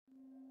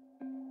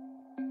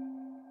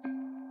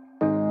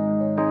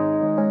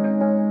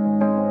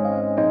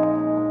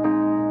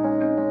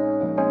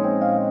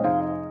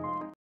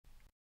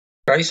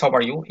guys, how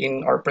are you?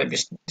 In our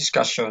previous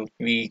discussion,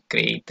 we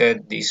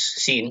created this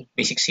scene,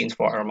 basic scene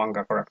for our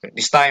manga character.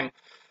 This time,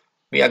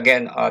 we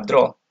again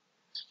draw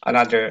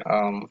another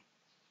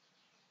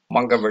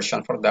manga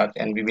version for that,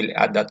 and we will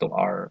add that to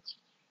our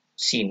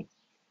scene.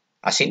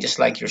 A scene just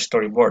like your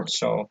storyboard.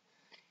 So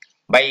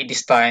by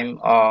this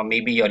time,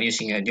 maybe you're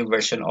using a new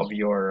version of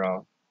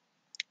your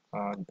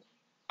uh,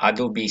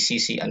 Adobe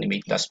CC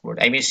Animate dashboard.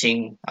 I'm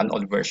using an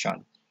old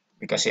version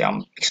because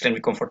I'm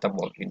extremely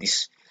comfortable with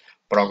this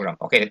program.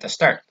 Okay, let us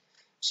start.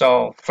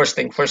 So first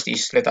thing first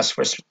is let us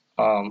first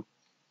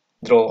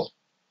draw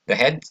the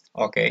head.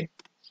 Okay,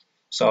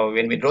 so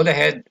when we draw the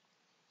head,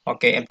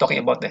 okay, I'm talking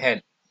about the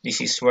head. This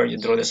is where you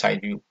draw the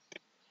side view.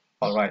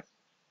 All right.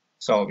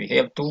 So we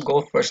have to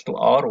go first to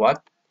our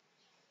what?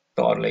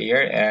 To our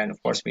layer, and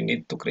of course we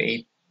need to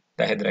create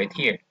the head right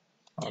here.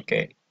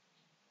 Okay.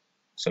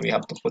 So we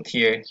have to put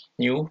here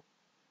new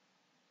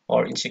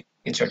or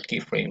insert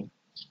keyframe.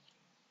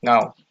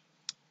 Now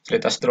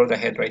let us draw the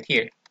head right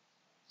here.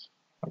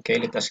 Okay,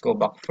 let us go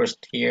back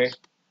first here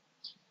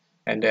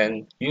and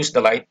then use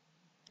the light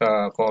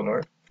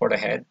color for the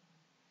head,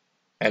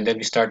 and then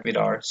we start with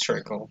our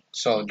circle.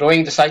 So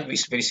drawing the side view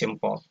is very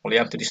simple. All you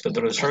have to do is to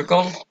draw the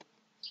circle.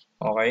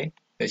 Okay,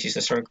 this is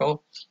the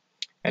circle,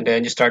 and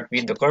then you start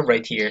with the curve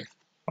right here.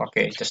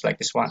 Okay, just like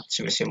this one. It's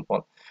very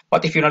simple.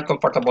 But if you're not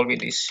comfortable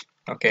with this,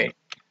 okay,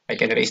 I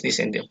can erase this,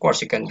 and of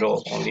course you can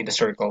draw only the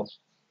circle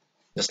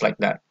just like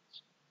that.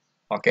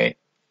 Okay,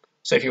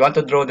 so if you want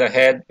to draw the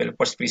head, well, of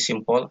course, pretty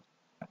simple.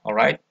 All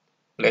right,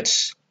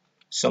 let's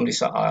zoom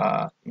this.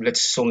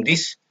 Let's zoom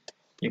this.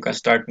 You can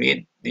start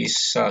with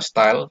this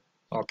style.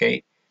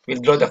 Okay,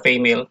 we'll draw the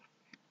female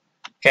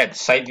head,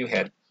 side view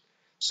head.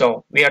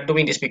 So we are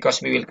doing this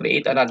because we will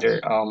create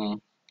another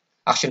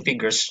action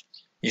figures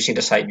using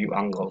the side view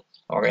angle.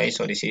 Okay,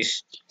 so this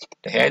is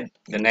the head,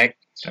 the neck,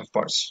 and of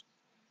course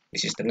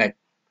this is the neck.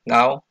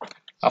 Now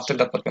after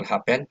that, what will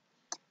happen?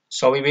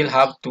 So we will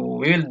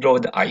draw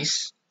the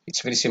eyes.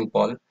 It's very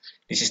simple.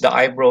 This is the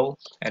eyebrow,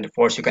 and of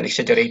course you can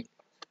exaggerate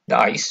the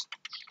eyes.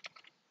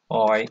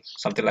 Okay,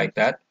 something like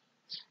that.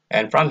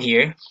 And from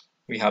here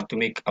we have to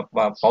make up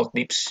pout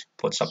lips,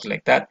 put something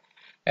like that.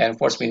 And of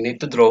course we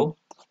need to draw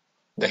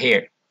the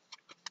hair.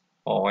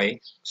 Okay,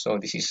 so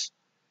this is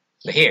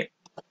the hair.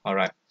 All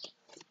right,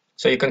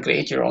 so you can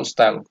create your own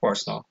style, of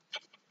course, no,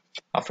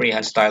 a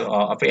freehand style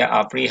or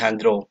a freehand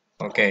draw.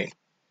 Okay,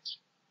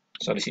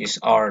 so this is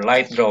our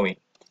light drawing.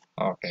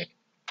 Okay,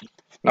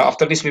 now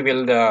after this we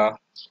will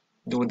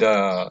do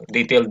the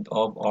detail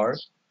of our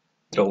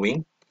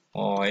drawing.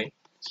 Okay,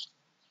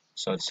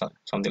 so it's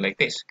something like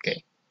this.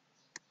 Okay,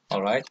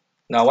 all right,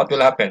 now what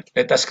will happen?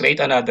 Let us create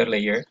another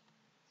layer.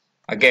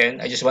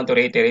 Again, I just want to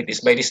reiterate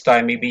this. By this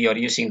time, maybe you're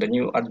using the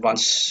new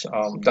advanced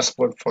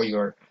dashboard for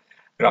your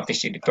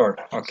graphics editor.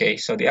 Okay,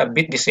 so they are a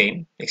bit the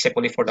same, except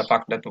only for the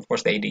fact that, of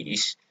course, the ID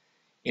is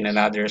in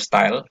another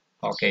style.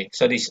 Okay,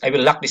 so this I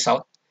will lock this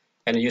out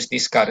and use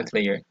this current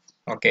layer.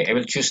 Okay, I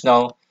will choose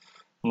now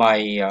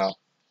my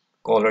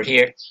color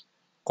here,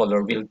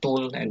 color wheel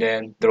tool, and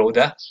then draw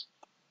the.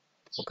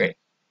 Okay,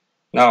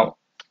 now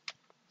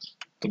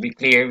to be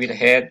clear with the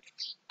head.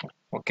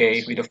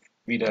 Okay, with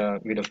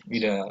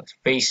the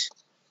face.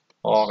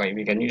 Okay,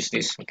 we can use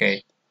this.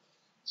 Okay,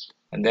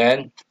 and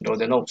then draw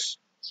the nose,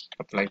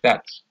 something like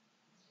that.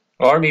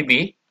 Or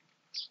maybe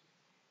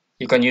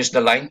you can use the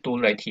line tool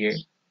right here.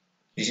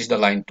 This is the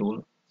line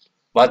tool,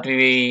 but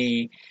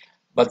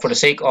but for the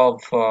sake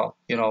of for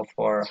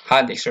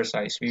hand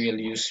exercise, we will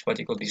use what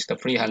you call this, the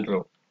freehand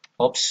draw.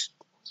 Oops.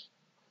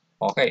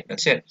 Okay,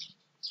 that's it.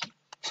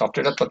 So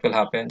after that, what will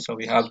happen? So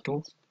we have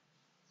to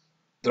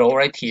draw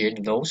right here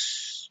the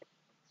nose.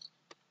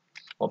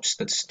 Oops,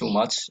 that's too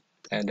much.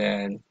 And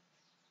then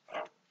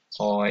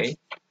okay,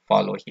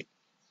 follow it,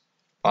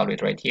 follow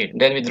it right here.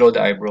 Then we draw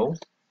the eyebrow.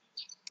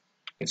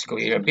 Let's go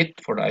here a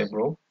bit for the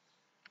eyebrow,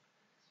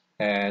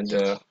 and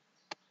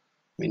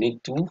we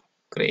need to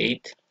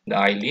create the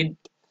eyelid.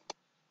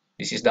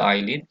 This is the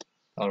eyelid.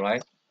 All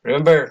right.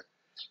 Remember,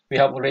 we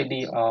have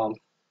already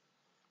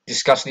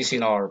discussed this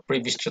in our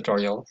previous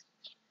tutorial,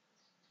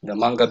 the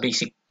manga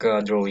basic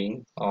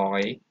drawing.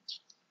 Okay.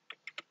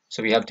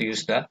 So we have to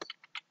use the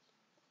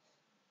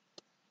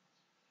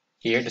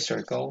here the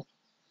circle,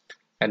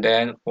 and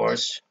then of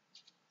course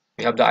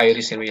we have the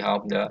iris, and we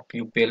have the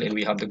pupil, and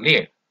we have the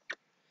glare.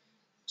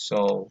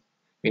 So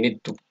we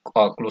need to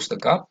close the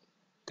gap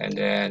and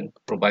then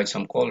provide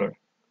some color.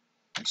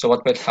 So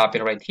what will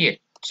happen right here?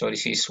 So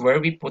this is where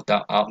we put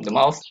the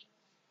mouth.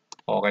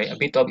 Okay, a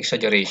bit of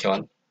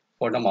exaggeration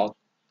for the mouth.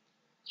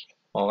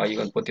 Okay, you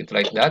can put it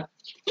like that,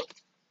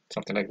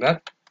 something like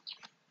that.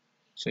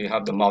 So you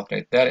have the mouth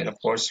right there, and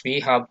of course we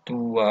have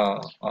to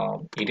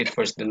edit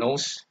first the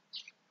nose.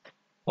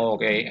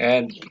 Okay,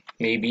 and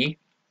maybe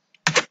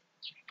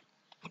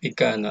we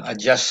can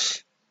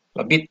adjust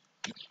a bit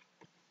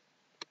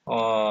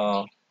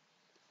uh,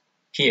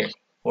 here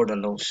for the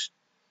nose.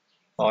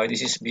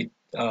 This is a bit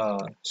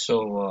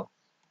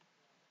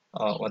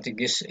what is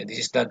this? This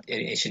is that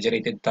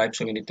exaggerated type,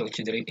 so we need to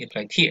exaggerate it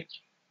right here.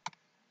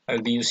 I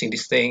will be using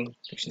this thing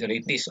to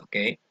exaggerate this.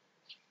 Okay,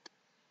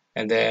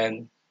 and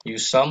then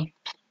use some.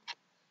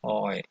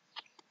 Okay,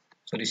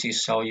 so this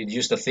is how you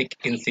use the thick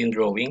in thin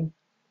drawing.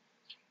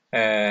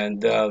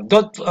 And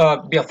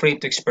don't be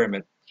afraid to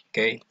experiment.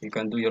 Okay, you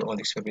can do your own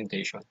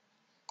experimentation.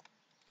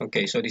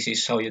 Okay, so this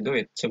is how you do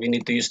it. So we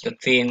need to use the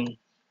thin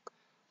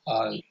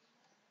uh,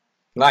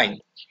 line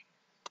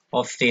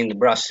of thin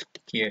brush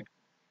here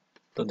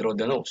to draw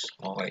the nose.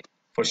 Okay,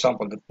 for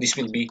example, this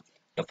will be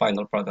the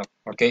final product.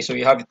 Okay, so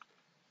we have it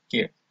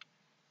here.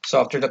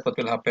 So after that, what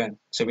will happen?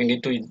 So we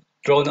need to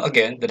draw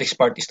again. The next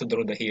part is to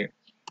draw the hair.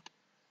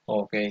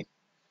 Okay,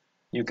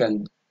 you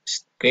can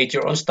create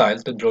your own style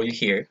to draw you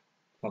here.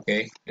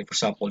 Okay, like for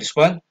example, this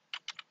one,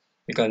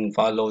 you can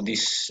follow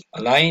this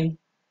line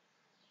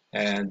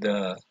and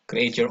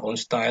create your own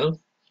style.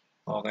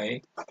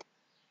 Okay,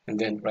 and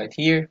then right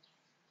here,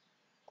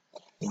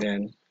 and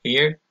then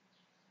here,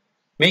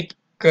 make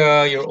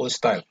your own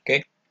style.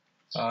 Okay,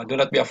 do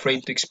not be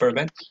afraid to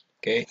experiment.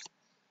 Okay,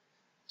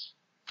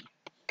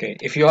 okay.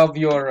 If you have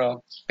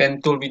your pen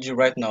tool with you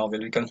right now,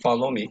 well, you can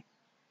follow me.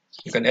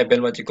 You can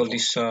even what you call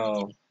this.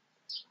 Uh,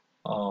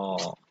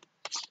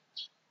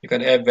 you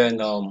can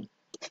even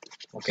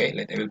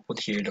okay. I will put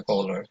here the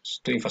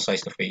colors to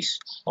emphasize the face.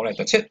 All right,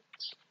 that's it.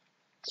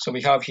 So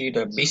we have here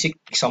the basic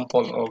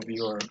example of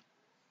your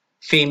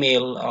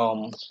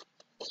female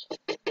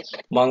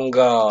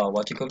manga,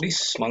 what you call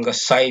this, manga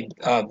side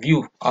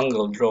view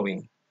angle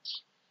drawing.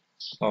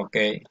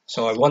 Okay,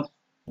 so I won't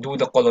do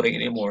the coloring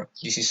anymore.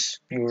 This is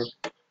pure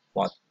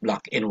what,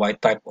 black and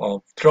white type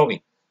of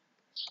drawing.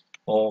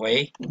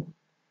 Okay,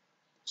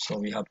 so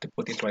we have to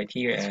put it right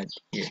here and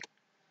here.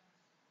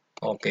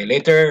 Okay,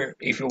 later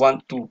if you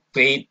want to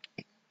create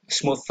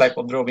smooth type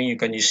of drawing, you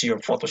can use your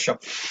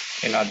Photoshop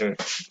and other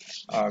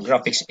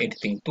graphics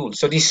editing tools.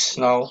 So this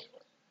now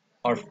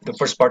are the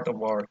first part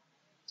of our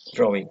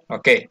drawing.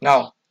 Okay,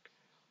 now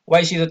why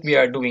is it that we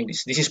are doing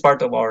this? This is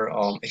part of our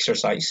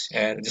exercise,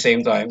 and at the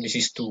same time, this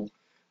is to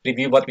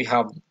review what we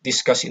have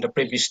discussed in the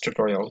previous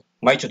tutorial,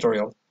 my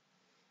tutorial.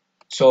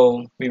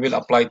 So we will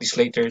apply this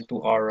later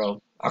to our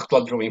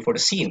actual drawing for the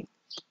scene.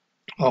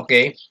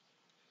 Okay.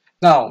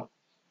 Now,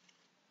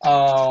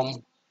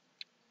 um,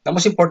 the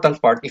most important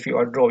part, if you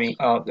are drawing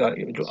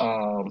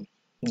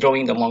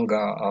the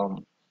manga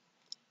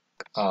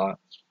uh,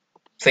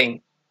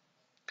 thing,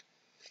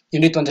 you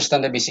need to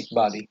understand the basic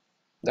body,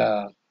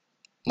 the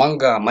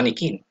manga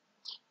mannequin.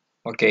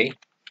 Okay.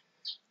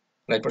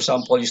 Like for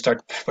example, you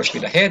start first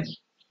with the head.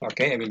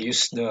 Okay, I will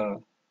use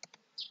the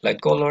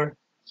light color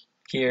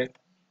here.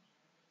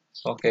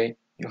 Okay,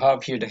 you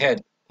have here the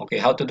head. Okay,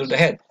 how to do the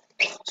head?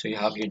 So you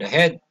have here the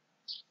head,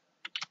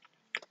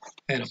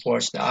 and of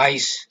course the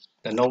eyes,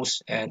 the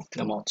nose, and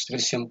the mouth. It's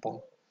very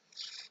simple.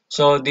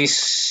 So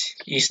this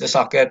is the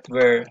socket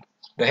where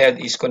the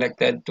head is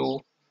connected to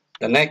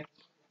the neck,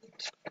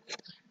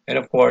 and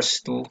of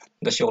course to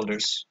the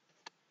shoulders.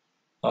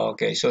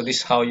 Okay, so this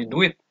is how you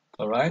do it.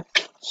 All right.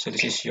 So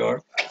this is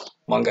your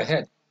manga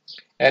head,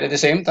 and at the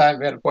same time,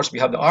 well, of course we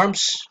have the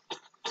arms.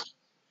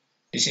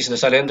 This is the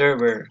cylinder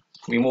where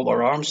we move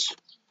our arms.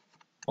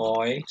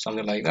 Okay,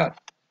 something like that.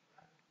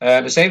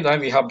 At the same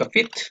time, we have the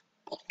feet.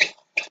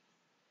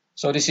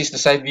 So this is the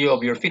side view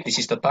of your feet. This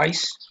is the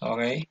thighs.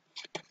 Okay,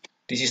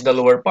 this is the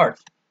lower part,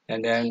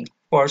 and then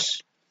of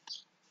course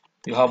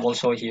you have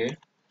also here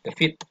the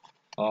feet.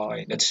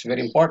 Okay, that's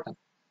very important.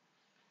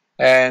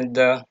 And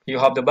you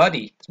have the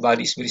body. The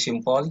body is very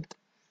simple.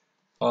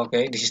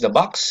 Okay, this is the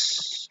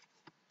box,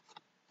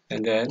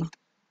 and then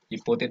you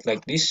put it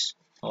like this.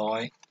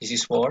 Okay, this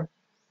is for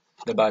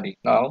the body.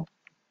 Now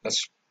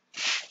let's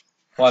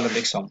follow the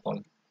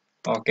example.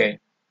 Okay,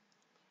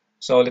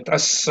 so let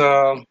us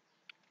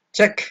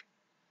check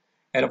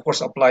and of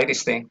course apply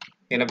this thing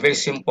in a very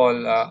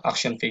simple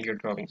action figure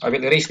drawing. I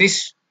will erase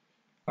this.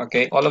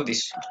 Okay, all of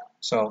this.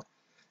 So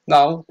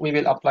now we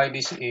will apply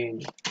this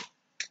in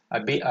a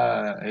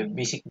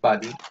basic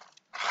body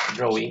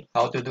drawing.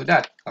 How to do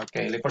that?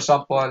 Okay, like for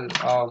example,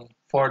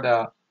 for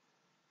the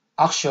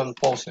action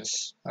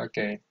poses.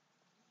 Okay,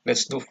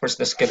 let's do first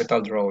the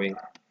skeletal drawing,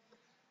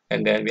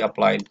 and then we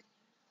applied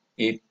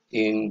it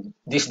in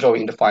this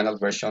drawing, the final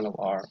version of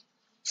our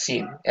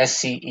scene,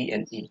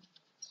 SCENE.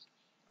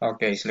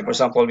 Okay, so like for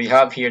example, we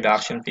have here the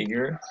action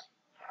figure.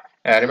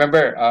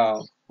 Remember,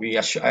 I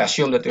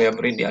assume that we have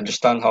already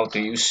understand how to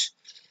use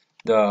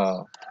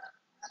the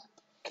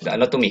the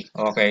anatomy.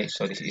 Okay,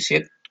 so this is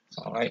it.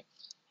 All right,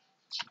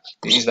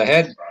 this is the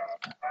head.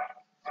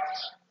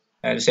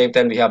 At the same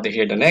time, we have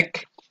here the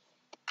neck.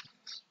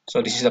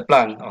 So this is the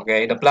plan.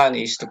 Okay, the plan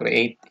is to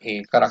create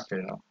a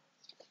character now.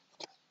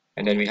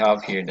 And then we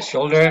have here the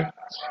shoulder.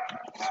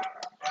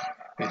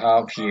 We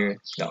have here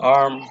the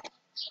arm.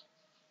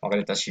 Okay,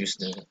 let us use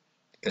the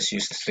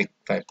thick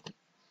type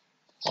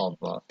of.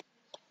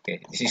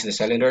 Okay, this is the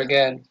cylinder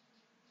again.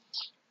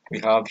 We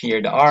have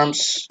here the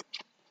arms.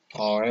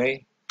 All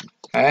right,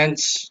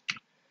 hands.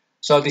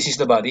 So this is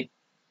the body.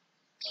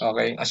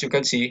 Okay, as you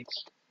can see,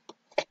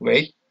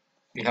 wait,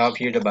 we have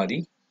here the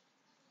body,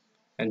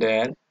 and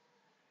then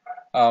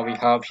we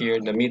have here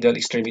the middle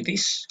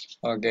extremities.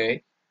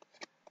 Okay,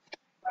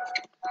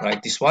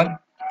 right, this one,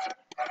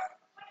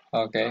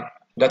 Okay,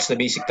 that's the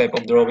basic type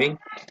of drawing.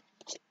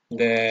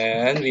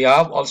 Then we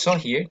have also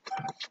here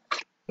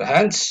the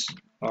hands.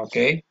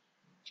 Okay,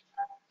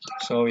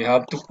 so we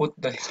have to put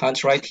the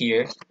hands right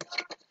here,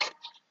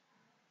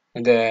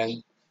 and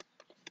then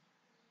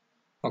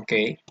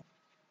okay,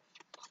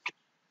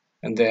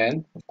 and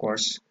then of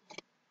course,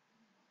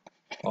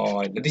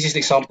 this is the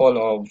example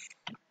of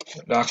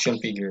the action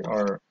figure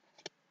or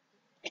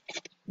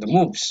the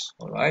moves.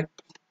 All right.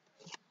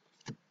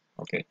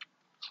 Okay.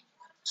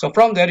 So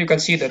from there you can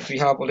see that we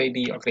have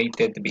already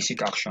created the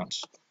basic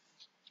actions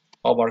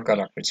of our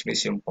character. It's very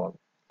simple.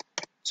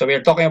 So we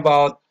are talking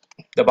about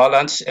the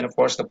balance and of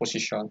course the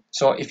position.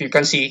 So if you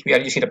can see, we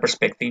are using the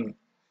perspective,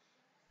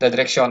 the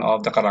direction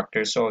of the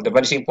character. So the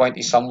vanishing point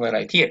is somewhere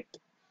right here.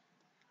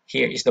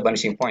 Here is the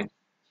vanishing point.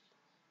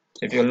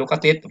 So if you look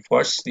at it, of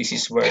course, this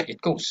is where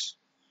it goes.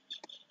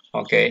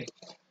 Okay,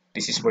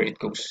 this is where it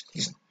goes.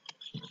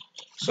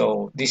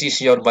 So this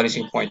is your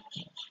vanishing point.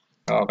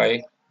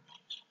 Okay,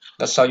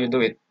 that's how you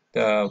do it.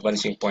 The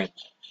vanishing point.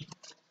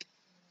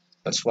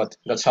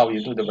 That's how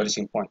you do the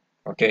vanishing point.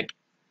 Okay.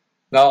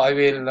 Now I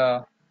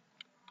will.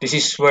 This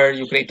is where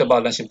you create the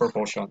balance in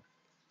proportion.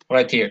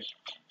 Right here.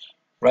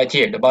 Right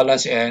here, the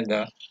balance and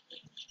the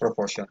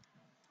proportion.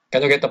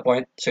 Can you get the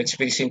point? So it's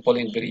very simple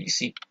and very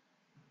easy.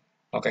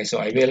 Okay, so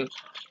I will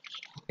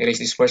erase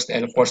this first,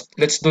 and of course,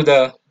 let's do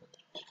the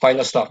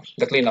final stuff,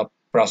 the cleanup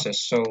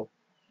process. So,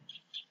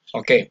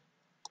 okay,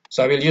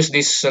 so I will use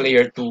this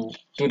layer to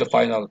do the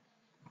final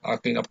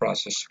cleanup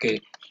process.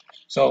 Okay,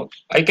 so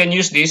I can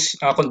use this,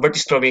 convert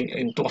this drawing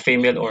into a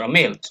female or a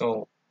male.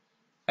 So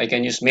I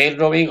can use male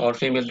drawing or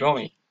female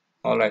drawing.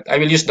 All right, I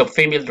will use the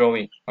female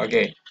drawing.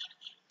 Okay,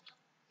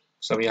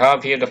 so we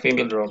have here the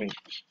female drawing.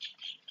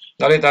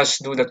 Now let us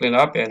do the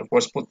cleanup and of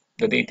course put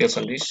the details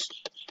on this.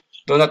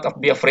 Do not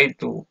be afraid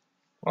to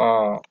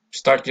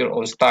start your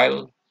own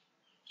style.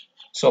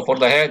 So for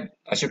the head,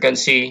 as you can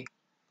see,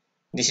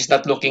 this is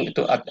not looking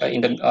to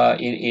in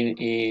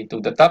the to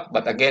the top,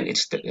 but again,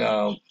 it's the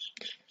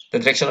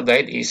direction of the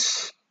head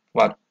is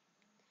what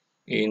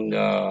in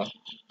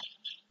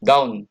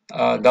down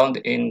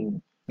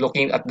in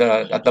looking at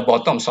the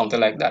bottom, something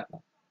like that.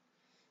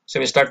 So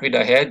we start with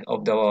the head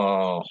of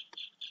the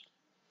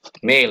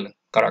male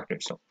character,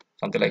 so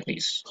something like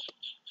this.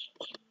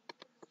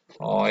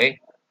 Okay,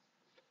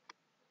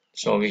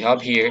 so we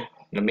have here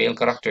the male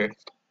character,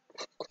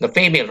 the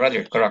female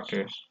rather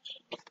character.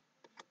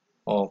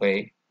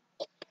 Okay,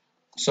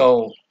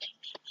 so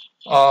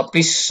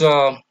please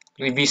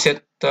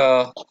revisit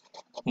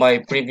my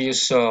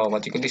previous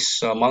what you call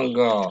this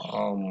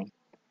manga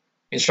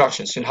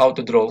instructions on how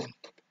to draw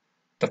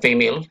the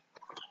female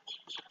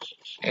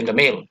and the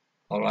male.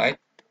 All right,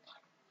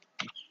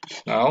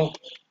 now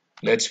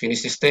let's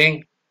finish this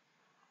thing.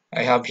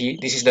 I have here,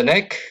 this is the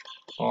neck.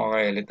 All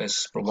right, let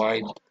us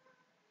provide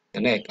the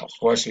neck. Of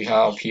course, we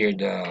have here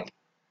the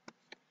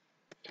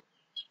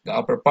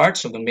upper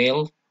parts of the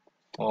male.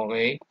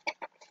 Okay,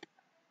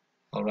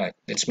 all right,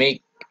 let's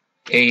make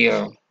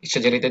a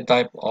exaggerated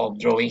type of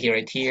drawing here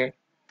right here.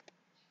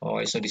 All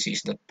right, so this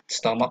is the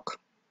stomach.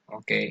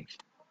 Okay,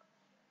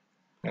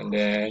 and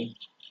then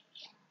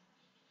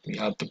we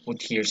have to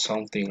put here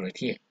something right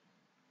here.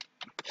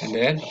 And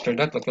then after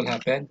that, what will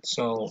happen?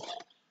 So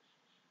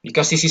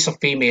because this is a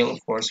female,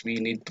 of course, we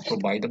need to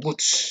provide the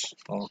boots.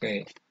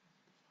 Okay,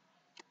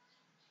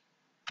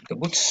 the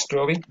boots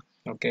drawing.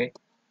 Okay,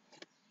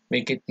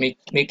 make it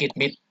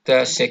bit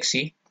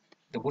sexy.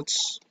 The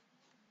boots.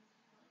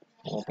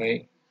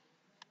 Okay,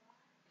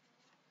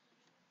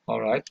 all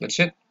right, that's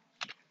it.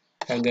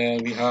 And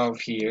then we have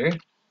here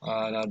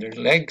another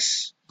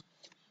legs.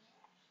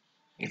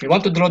 If you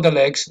want to draw the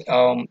legs,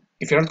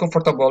 if you're not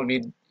comfortable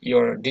with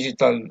your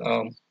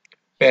digital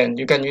pen,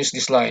 you can use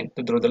this line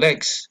to draw the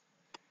legs.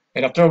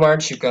 And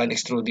afterwards, you can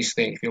extrude this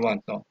thing if you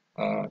want. No,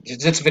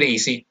 that's very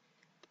easy.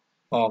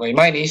 Okay,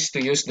 mine is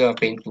to use the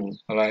paint tool.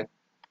 All right,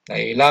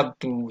 I love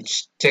to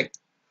check.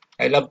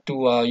 I love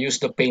to use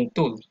the paint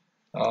tool.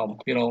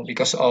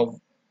 Because of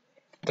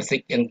the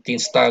thick and thin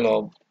style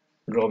of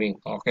drawing.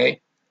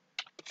 Okay,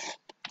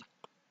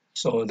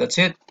 so that's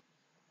it.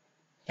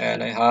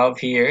 And I have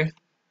here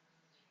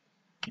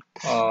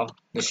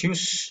the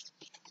shoes.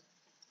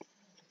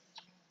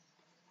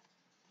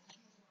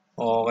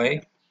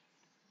 Okay,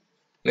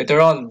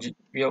 later on,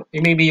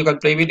 maybe you can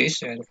play with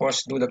this and of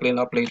course do the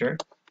cleanup later.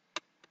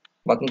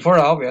 But for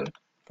now, well,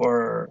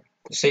 for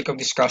the sake of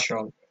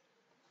discussion,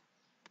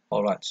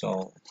 all right.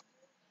 So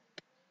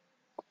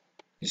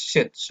this is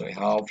it. So I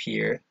have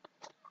here.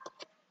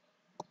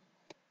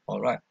 All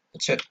right,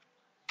 that's it.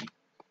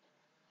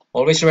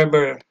 Always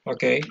remember,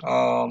 okay,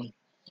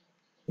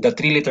 the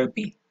three-letter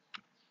P.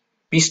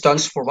 P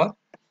stands for what?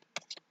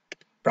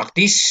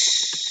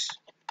 Practice.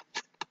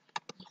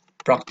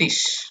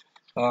 Practice.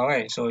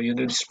 Okay, so you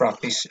do this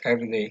practice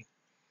every day.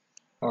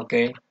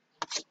 Okay,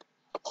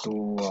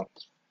 to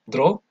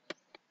draw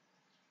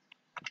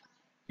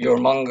your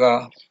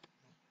manga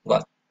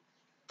what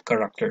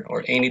character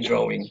or any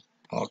drawing.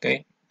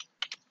 Okay,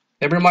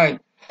 never mind.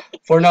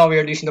 For now, we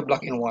are using the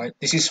black and white.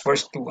 This is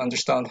first to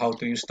understand how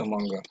to use the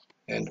manga.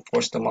 and of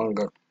course the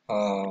manga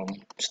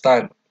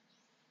style,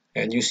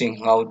 and using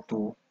how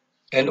to,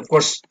 and of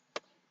course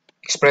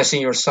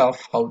expressing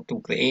yourself how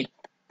to create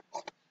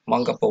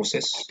manga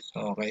poses.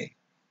 Okay,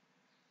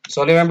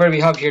 so remember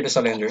we have here the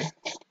cylinder.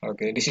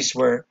 Okay, this is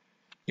where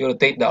you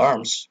rotate the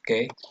arms.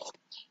 Okay,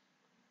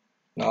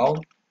 now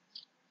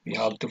we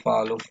have to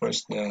follow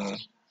first the,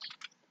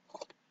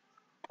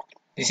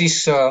 this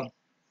is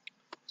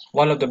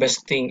one of the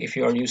best thing if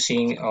you are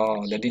using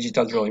the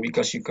digital drawing,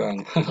 because you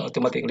can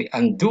automatically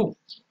undo,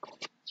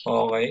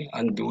 okay,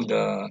 undo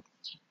the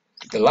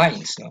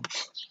lines, no?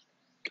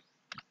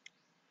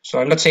 So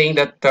I'm not saying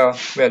that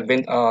well,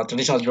 when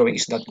traditional drawing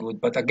is not good,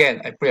 but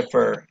again I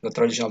prefer the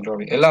traditional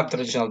drawing. I love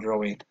traditional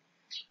drawing.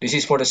 This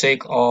is for the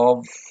sake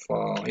of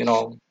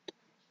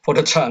for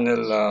the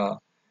channel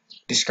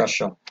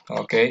discussion,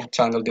 okay,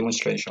 channel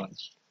demonstration.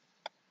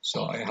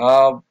 So I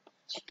have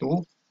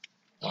to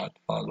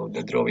follow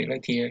the drawing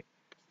right here,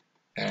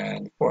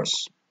 and of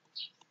course,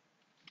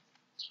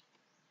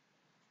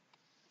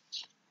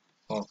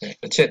 okay,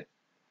 that's it.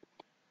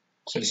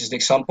 So this is the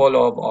example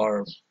of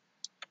our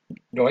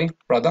drawing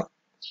product,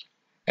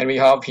 and we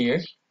have here,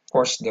 of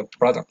course, the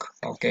product.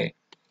 Okay,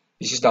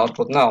 this is the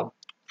output now.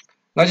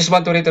 Now I just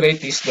want to reiterate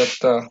this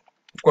that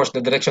of course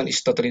the direction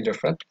is totally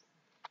different.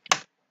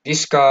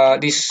 This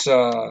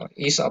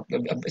is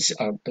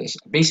a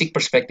basic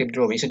perspective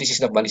drawing. So this is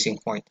the balancing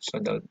point. So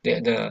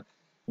the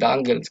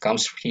angle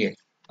comes here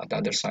at the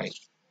other side.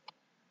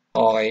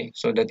 Okay,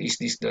 so that is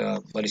this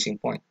the balancing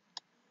point.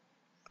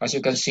 As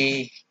you can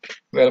see,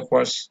 well, of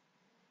course,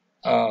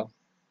 uh,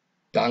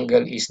 the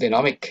angle is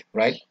dynamic,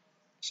 right?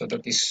 So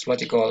that is what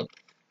you call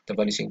the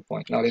balancing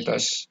point. Now let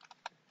us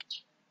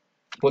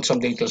put some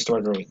details to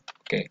our drawing.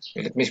 Okay,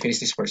 let me finish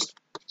this first.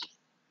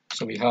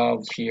 So we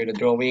have here the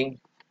drawing,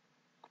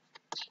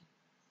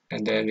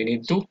 and then we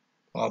need to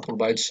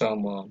provide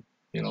some,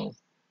 you know,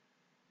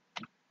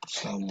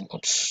 some,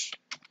 oops.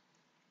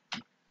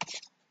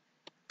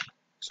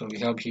 So we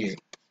have here,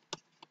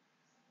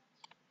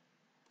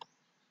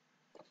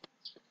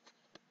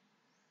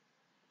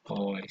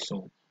 oh,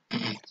 so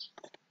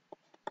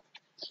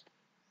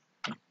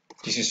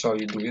this is how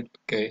you do it,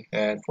 okay?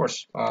 And of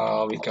course,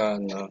 we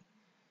can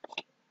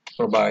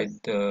provide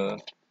the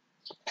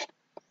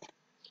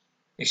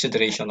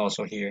exaggeration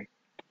also here,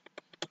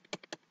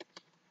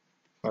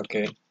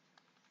 okay?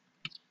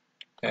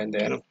 And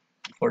then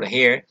for the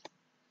hair,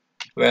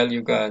 well,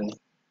 you can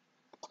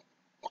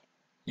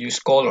use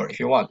color if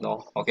you want,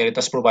 no? Okay, let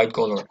us provide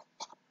color.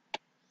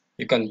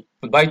 You can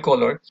provide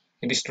color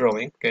in this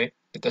drawing, okay?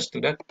 Let us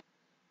do that.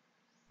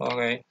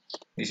 Okay,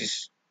 this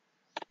is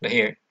the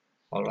hair,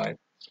 all right.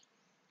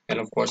 And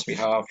of course, we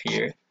have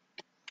here,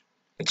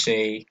 let's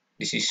say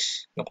this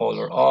is the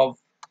color of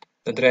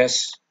the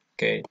dress,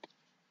 okay,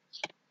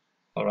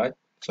 all right.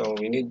 So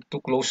we need to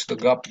close the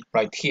gap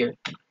right here.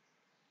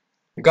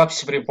 The gap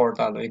is very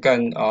important. You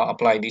can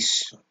apply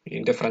this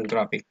in different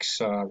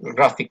graphics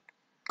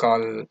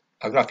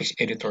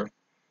editor.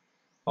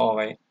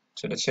 Okay,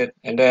 so that's it.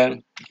 And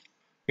then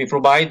we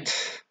provide,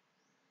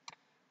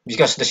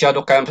 because the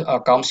shadow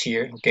comes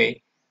here,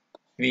 okay,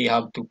 we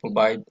have to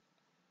provide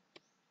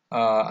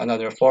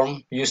another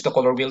form. Use the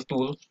color wheel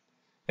tool,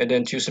 and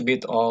then choose a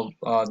bit of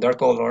dark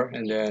color,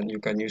 and then you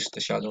can use the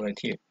shadow right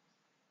here,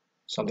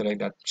 something like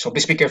that. So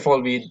please be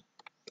careful with,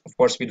 of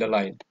course, with the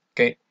line.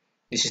 Okay,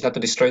 this is not to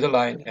destroy the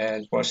line,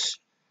 and of course,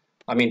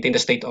 maintain the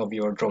state of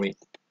your drawing.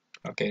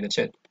 Okay, that's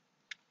it.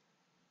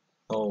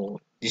 So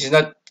this is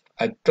not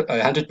a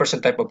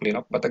 100% type of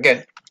cleanup, but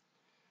again,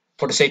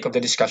 for the sake of the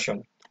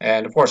discussion,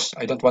 and of course,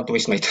 I don't want to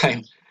waste my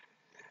time.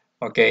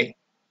 Okay,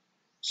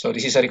 so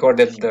this is a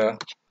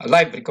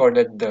live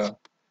recorded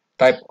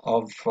type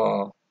of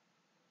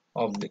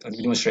the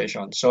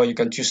demonstration. So you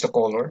can choose the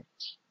color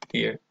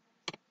here.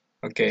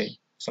 Okay,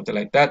 something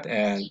like that,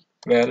 and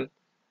well,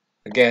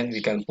 again,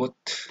 we can put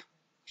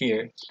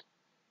here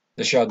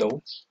the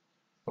shadow.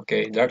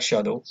 Okay, dark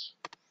shadow.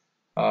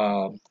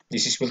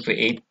 This is will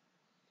create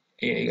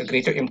a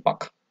greater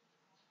impact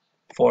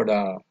for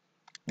the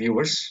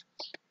viewers.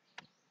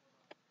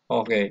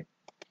 Okay,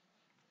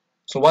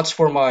 so what's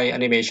for my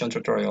animation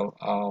tutorial?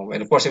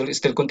 And of course, I will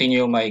still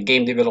continue my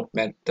game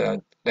development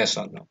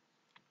lesson, no,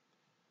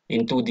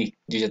 in 2D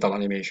digital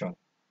animation.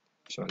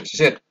 So this is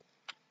it.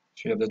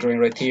 So we have the drawing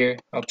right here.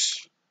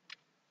 Oops.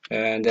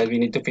 And then we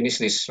need to finish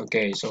this.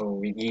 Okay, so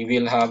we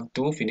will have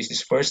to finish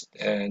this first.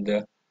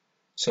 And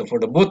so for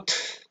the boot,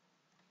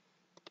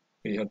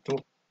 we have to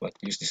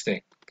use this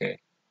thing. Okay.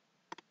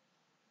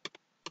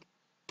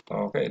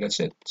 Okay, that's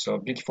it. So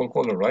beautiful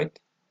color, right?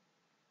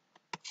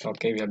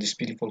 Okay, we have this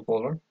beautiful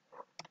color.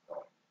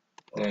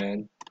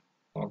 Then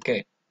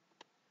okay.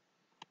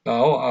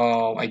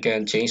 Now I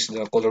can change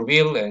the color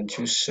wheel and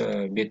choose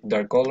a bit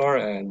dark color,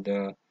 and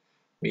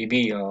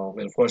maybe well,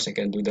 of course I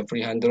can do the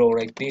freehand draw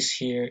like this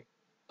here.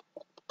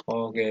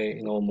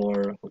 Okay, no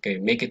more. Okay,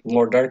 make it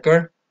more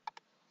darker.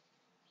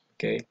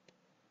 Okay,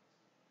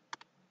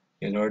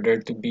 in order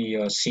to be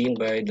seen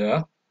by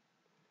the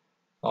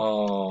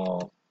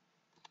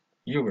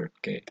viewer.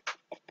 Okay,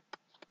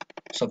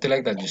 something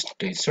like that. Just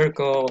create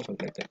circle,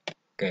 something like that.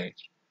 Okay,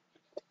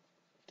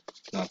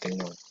 nothing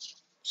more.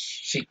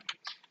 See,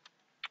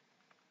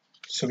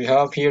 so we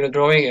have here the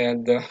drawing,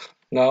 and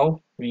now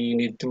we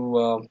need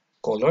to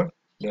color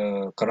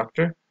the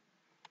character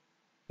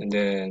and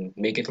then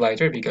make it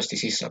lighter because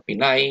this is a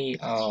Pinay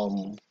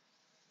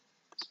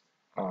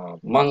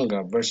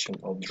manga version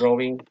of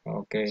drawing.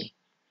 Okay,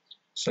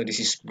 so this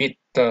is bit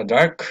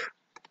dark.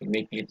 We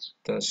make it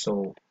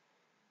so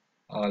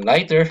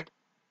lighter.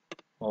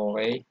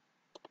 Okay,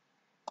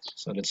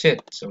 so that's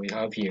it. So we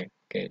have here.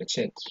 Okay, that's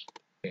it.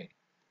 Okay,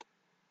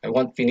 I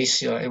want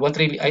finish. I want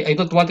really. I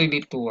don't want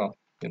really to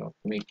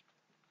make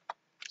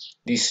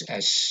this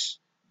as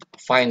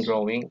fine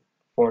drawing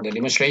for the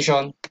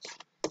demonstration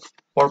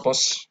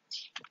purpose.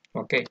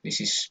 Okay,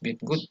 this is bit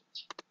good.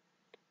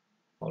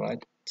 All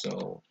right,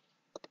 so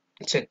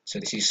that's it. So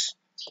this is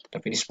the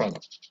finished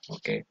product.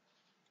 Okay,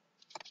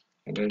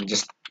 and then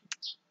just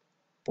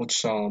put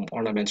some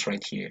ornaments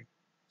right here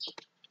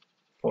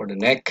for the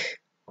neck.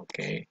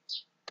 Okay,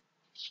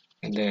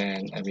 and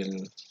then I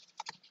will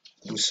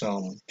do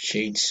some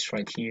shades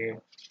right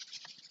here.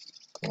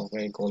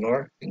 Okay,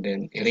 color, and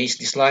then erase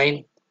this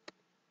line.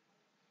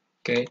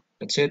 Okay,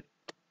 that's it.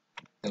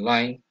 The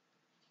line.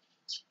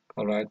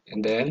 All right,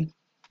 and then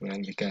well,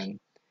 we can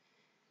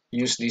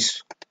use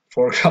this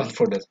foreground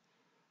for the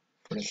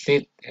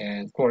fit,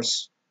 and of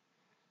course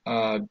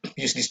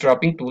use this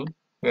dropping tool.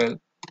 Well,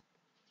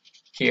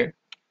 here,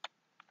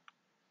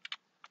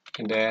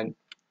 and then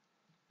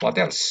what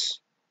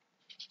else?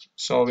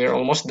 So we're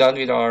almost done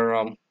with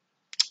our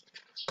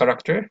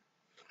character.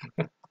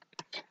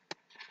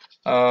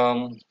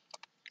 Um,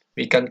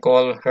 we can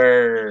call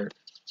her.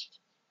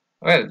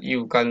 Well,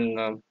 you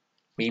can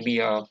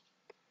maybe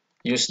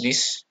use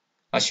this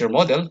as your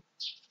model.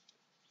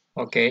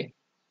 Okay,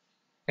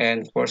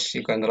 and of course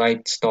you can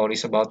write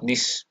stories about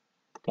this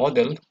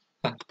model.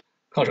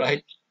 All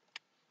right.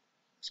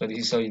 So this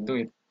is how you do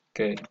it.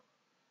 Okay.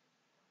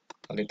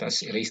 Let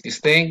us erase this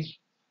thing.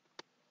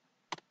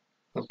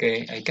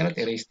 Okay, I cannot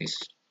erase this.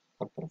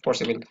 Of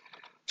course, I will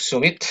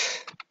zoom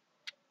it.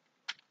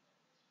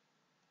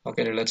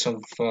 Okay, there are lots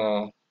of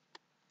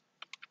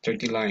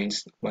 30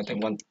 lines, but I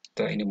want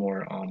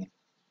anymore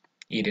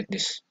edit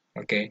this.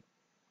 Okay,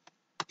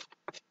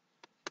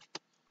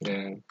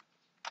 then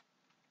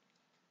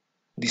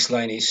this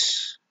line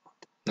is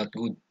not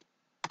good.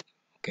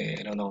 Okay,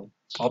 I don't know.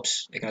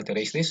 Oops, I cannot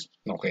erase this.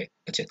 Okay,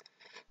 that's it.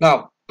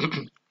 Now,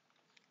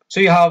 so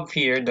you have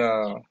here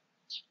the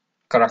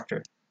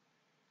character.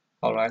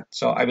 All right,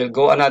 so I will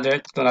go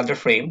to another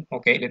frame.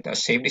 Okay, let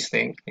us save this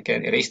thing. I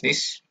can erase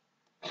this.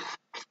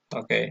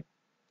 Okay,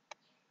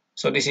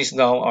 so this is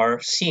now our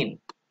scene,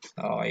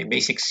 a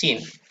basic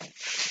scene.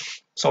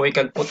 So we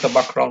can put the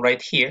background right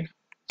here.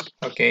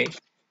 Okay,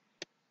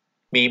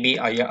 maybe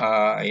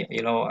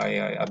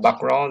a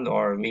background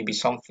or maybe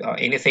some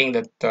anything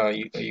that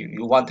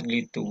you want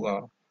really to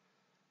uh,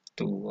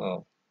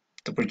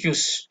 to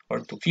produce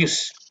or to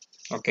fuse.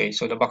 Okay,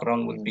 so the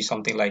background would be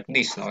something like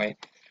this. Okay,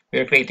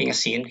 we're creating a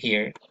scene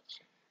here.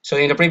 So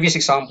in the previous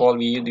example,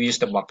 we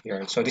used the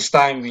backyard. So this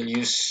time we'll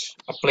use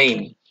a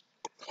plain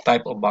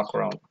type of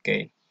background.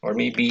 Okay, or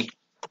maybe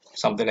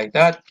something like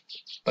that.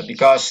 But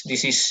because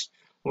this is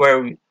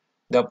where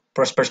the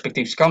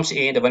perspectives comes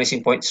in, the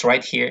vanishing point is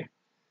right here.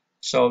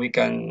 So we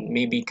can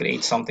maybe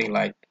create something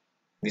like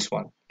this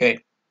one. Okay,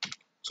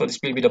 so this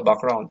will be the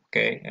background.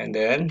 Okay, and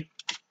then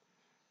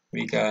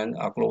we can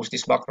close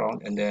this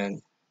background, and then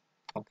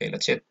okay,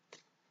 that's it.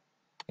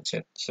 That's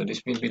it. So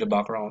this will be the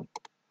background.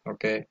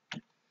 Okay,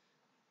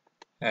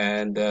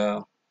 and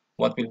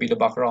what will be the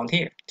background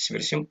here? It's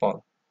very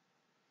simple.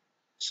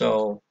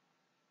 So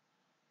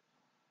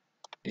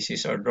this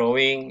is our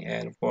drawing,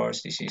 and of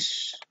course this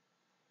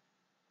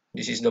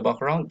is the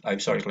background. I'm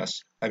sorry,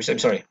 class. I'm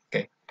sorry.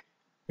 Okay,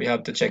 we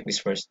have to check this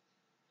first.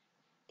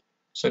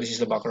 So this is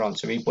the background.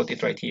 So we put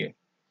it right here,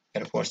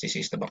 and of course this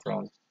is the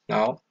background.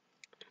 Now,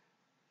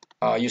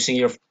 using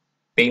your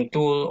paint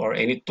tool or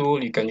any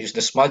tool, you can use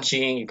the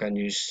smudging, you can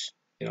use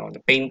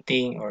the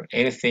painting or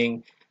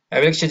anything. I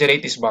will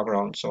exaggerate this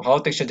background. So how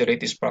to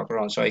exaggerate this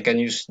background? So I can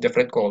use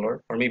different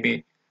color or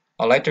maybe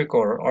a lighter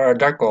color or a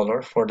dark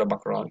color for the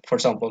background. For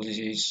example, this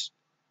is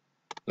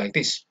like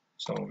this.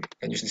 So you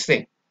can use this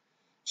thing.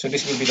 So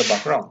this will be the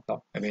background.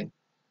 No? I mean,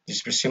 this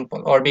is pretty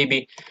simple. Or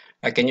maybe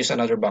I can use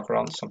another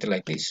background, something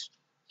like this.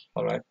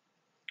 All right.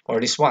 Or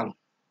this one,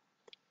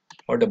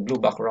 or the blue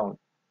background.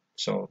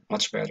 So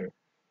much better.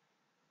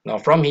 Now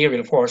from here,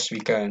 of course, we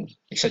can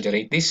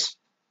exaggerate this.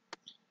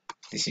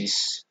 This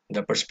is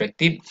the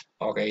perspective.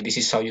 Okay, this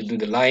is how you do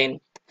the line.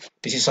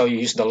 This is how you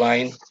use the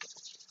line.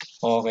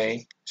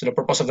 Okay, so the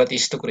purpose of that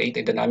is to create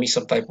a dynamic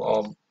some type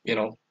of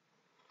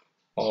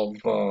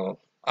of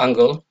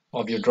angle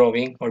of your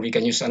drawing, or we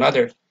can use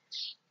another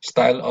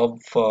style of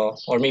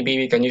or maybe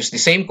we can use the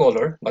same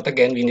color, but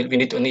again we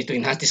need to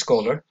enhance this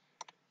color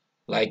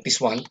like this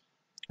one.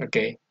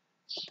 Okay,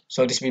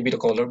 so this will be the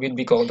color, will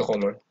be called the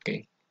color.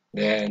 Okay,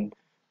 then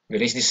we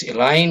raise this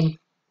line,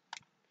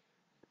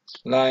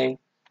 line,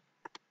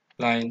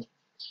 line,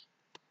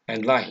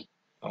 and line.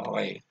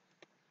 Okay,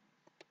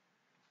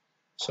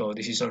 So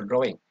this is our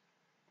drawing.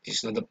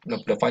 This is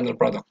the final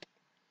product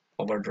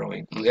of our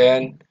drawing. And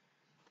then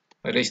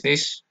erase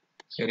this,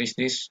 erase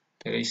this,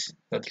 erase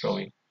that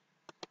drawing.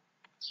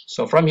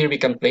 So from here we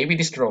can play with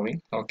this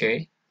drawing.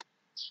 Okay.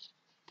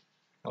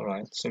 All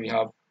right. So we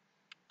have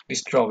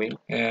this drawing,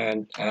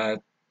 and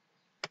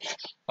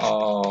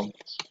um,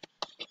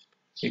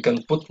 you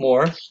can put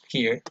more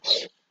here.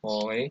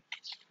 Okay.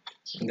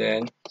 And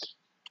then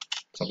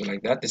something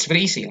like that. It's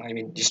very easy. I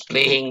mean, just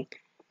playing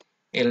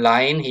a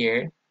line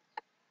here,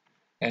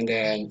 and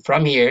then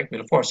from here,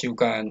 well, of course, you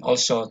can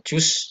also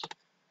choose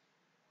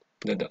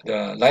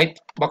the light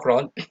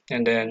background,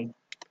 and then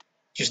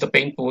choose the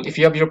paint tool. If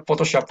you have your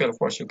Photoshop, well, of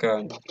course, you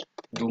can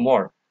do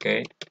more.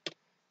 Okay.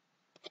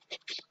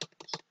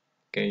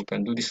 Okay, you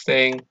can do this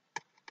thing,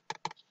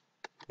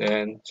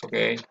 then it's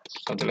okay,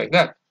 something like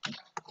that.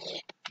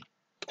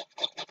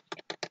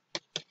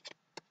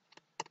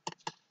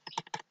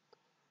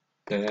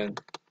 Then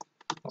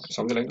okay,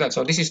 something like that.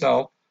 So this is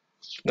now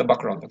the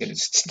background. Okay,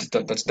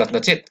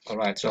 that's it. All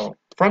right. So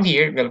from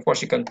here, well, of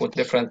course, you can put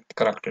different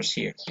characters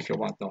here if you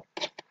want. No,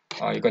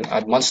 you can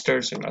add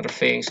monsters and other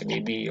things, and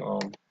maybe a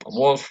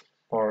wolf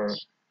or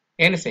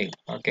anything.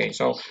 Okay.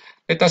 So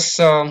let us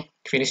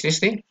finish this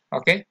thing.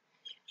 Okay.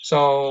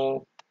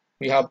 So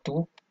we have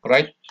to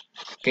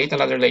create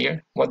another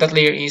layer. What that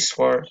layer is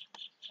for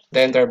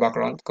the entire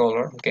background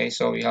color. Okay.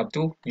 So we have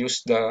to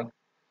use the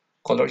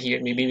color here.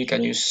 Maybe we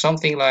can use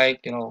something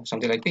like,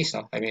 something like this.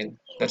 I mean,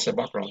 that's the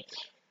background.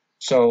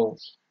 So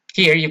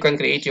here you can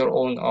create your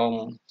own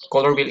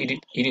color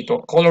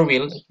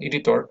wheel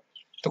editor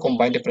to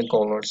combine different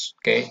colors.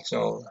 Okay,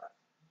 so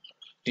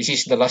this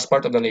is the last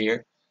part of the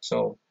layer.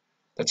 So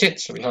that's it.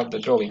 So we have the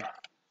drawing.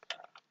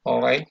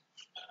 All right,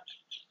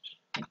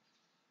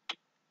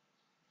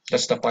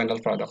 that's the final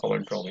product of our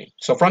drawing.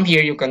 So from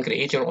here you can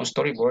create your own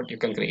storyboard. You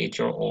can create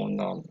your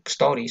own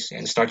stories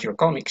and start your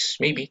comics,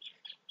 maybe,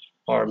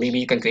 or maybe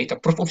you can create a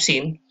proof of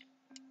scene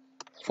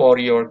for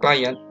your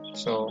client.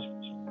 So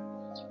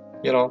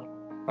you know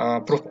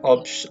proof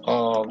of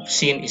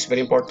scene is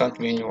very important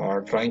when you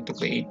are trying to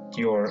create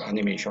your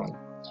animation.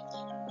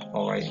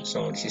 Okay,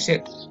 so this is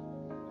it.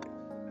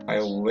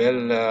 I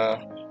will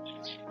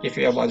if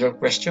you have other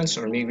questions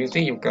or maybe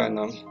you can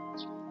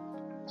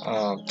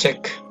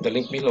check the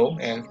link below,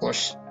 and of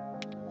course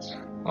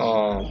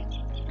uh,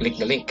 click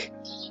the link.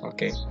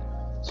 Okay,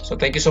 so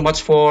thank you so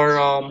much for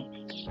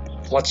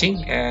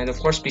watching, and of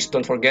course please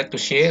don't forget to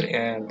share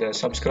and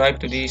subscribe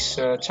to this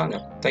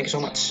channel. Thank you so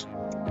much.